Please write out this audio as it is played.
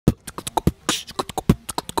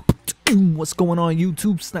What's going on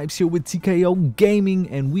YouTube? Snipes here with TKO Gaming,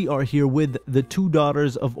 and we are here with the two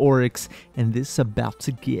daughters of ORYX, and this is about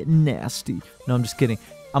to get nasty. No, I'm just kidding.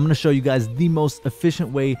 I'm going to show you guys the most efficient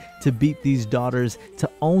way to beat these daughters, to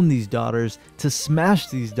own these daughters, to smash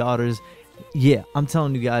these daughters. Yeah, I'm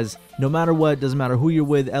telling you guys, no matter what, doesn't matter who you're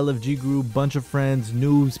with, LFG group, bunch of friends,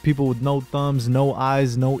 noobs, people with no thumbs, no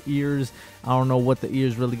eyes, no ears. I don't know what the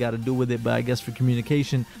ears really got to do with it, but I guess for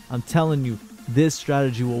communication, I'm telling you, this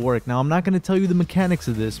strategy will work. Now, I'm not going to tell you the mechanics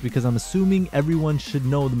of this because I'm assuming everyone should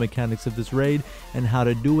know the mechanics of this raid and how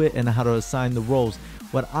to do it and how to assign the roles.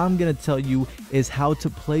 What I'm going to tell you is how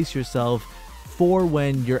to place yourself for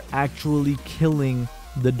when you're actually killing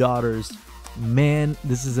the daughters. Man,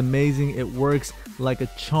 this is amazing. It works like a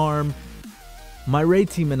charm. My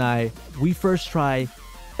raid team and I, we first try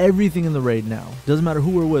everything in the raid now. Doesn't matter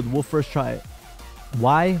who we're with, we'll first try it.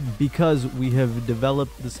 Why? Because we have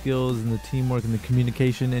developed the skills and the teamwork and the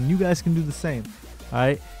communication, and you guys can do the same. All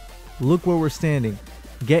right, look where we're standing.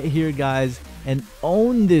 Get here, guys, and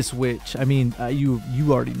own this witch. I mean, you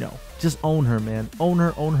already know. Just own her, man. Own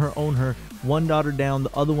her, own her, own her. One daughter down,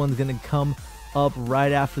 the other one's gonna come up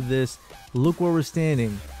right after this. Look where we're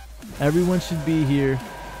standing. Everyone should be here.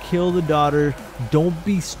 Kill the daughter. Don't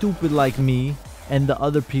be stupid like me and the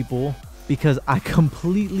other people, because I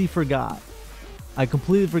completely forgot. I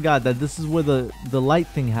completely forgot that this is where the light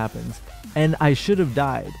thing happens, and I should have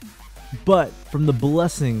died, but from the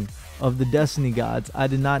blessing of the destiny gods, I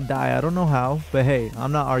did not die. I don't know how, but hey,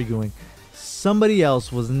 I'm not arguing. Somebody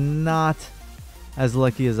else was not as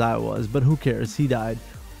lucky as I was, but who cares? He died.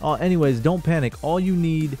 Anyways, don't panic. All you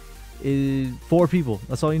need is 4 people.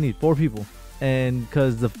 That's all you need, 4 people, and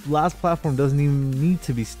because the last platform doesn't even need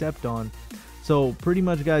to be stepped on. So pretty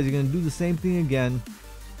much, guys, you're gonna do the same thing again,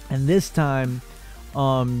 and this time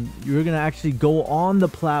you're gonna actually go on the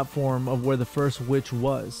platform of where the first witch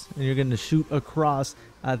was, and you're gonna shoot across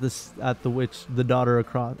at the witch, the daughter,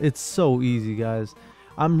 across. It's so easy, guys.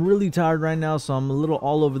 I'm really tired right now, so I'm a little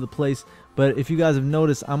all over the place, but if you guys have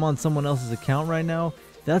noticed, I'm on someone else's account right now.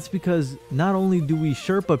 That's because not only do we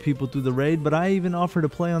Sherpa people through the raid, but I even offer to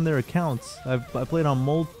play on their accounts. I played on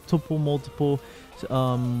multiple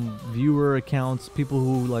viewer accounts, people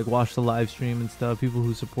who like watch the live stream and stuff, people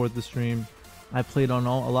who support the stream. I played on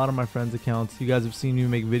a lot of my friends' accounts. You guys have seen me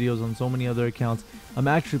make videos on so many other accounts. I'm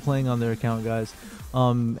actually playing on their account, guys.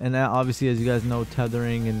 And that, obviously, as you guys know,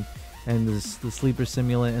 tethering and the sleeper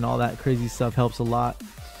simulant and all that crazy stuff helps a lot.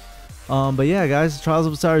 But yeah, guys, Trials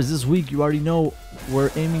of Osiris this week, you already know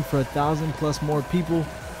we're aiming for 1,000 plus more people.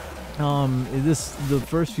 The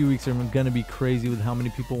first few weeks are gonna be crazy with how many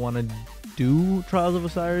people want to do Trials of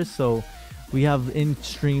Osiris. So we have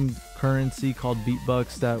in-stream currency called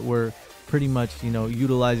beatbucks that we're pretty much, you know,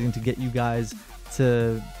 utilizing to get you guys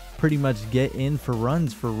to pretty much get in for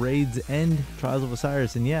runs for raids and Trials of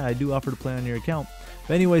Osiris. And yeah, I do offer to play on your account.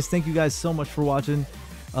 But anyways, thank you guys so much for watching.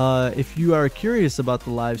 If you are curious about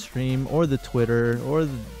the live stream or the Twitter or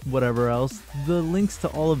whatever else, the links to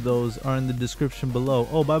all of those are in the description below.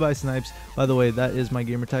 Oh, bye Snipes. By the way, that is my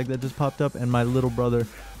gamer tag that just popped up, and my little brother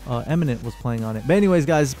Eminent was playing on it. But anyways,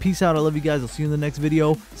 guys, peace out. I love you guys. I'll see you in the next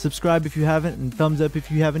video. Subscribe if you haven't, and thumbs up if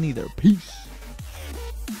you haven't either. Peace.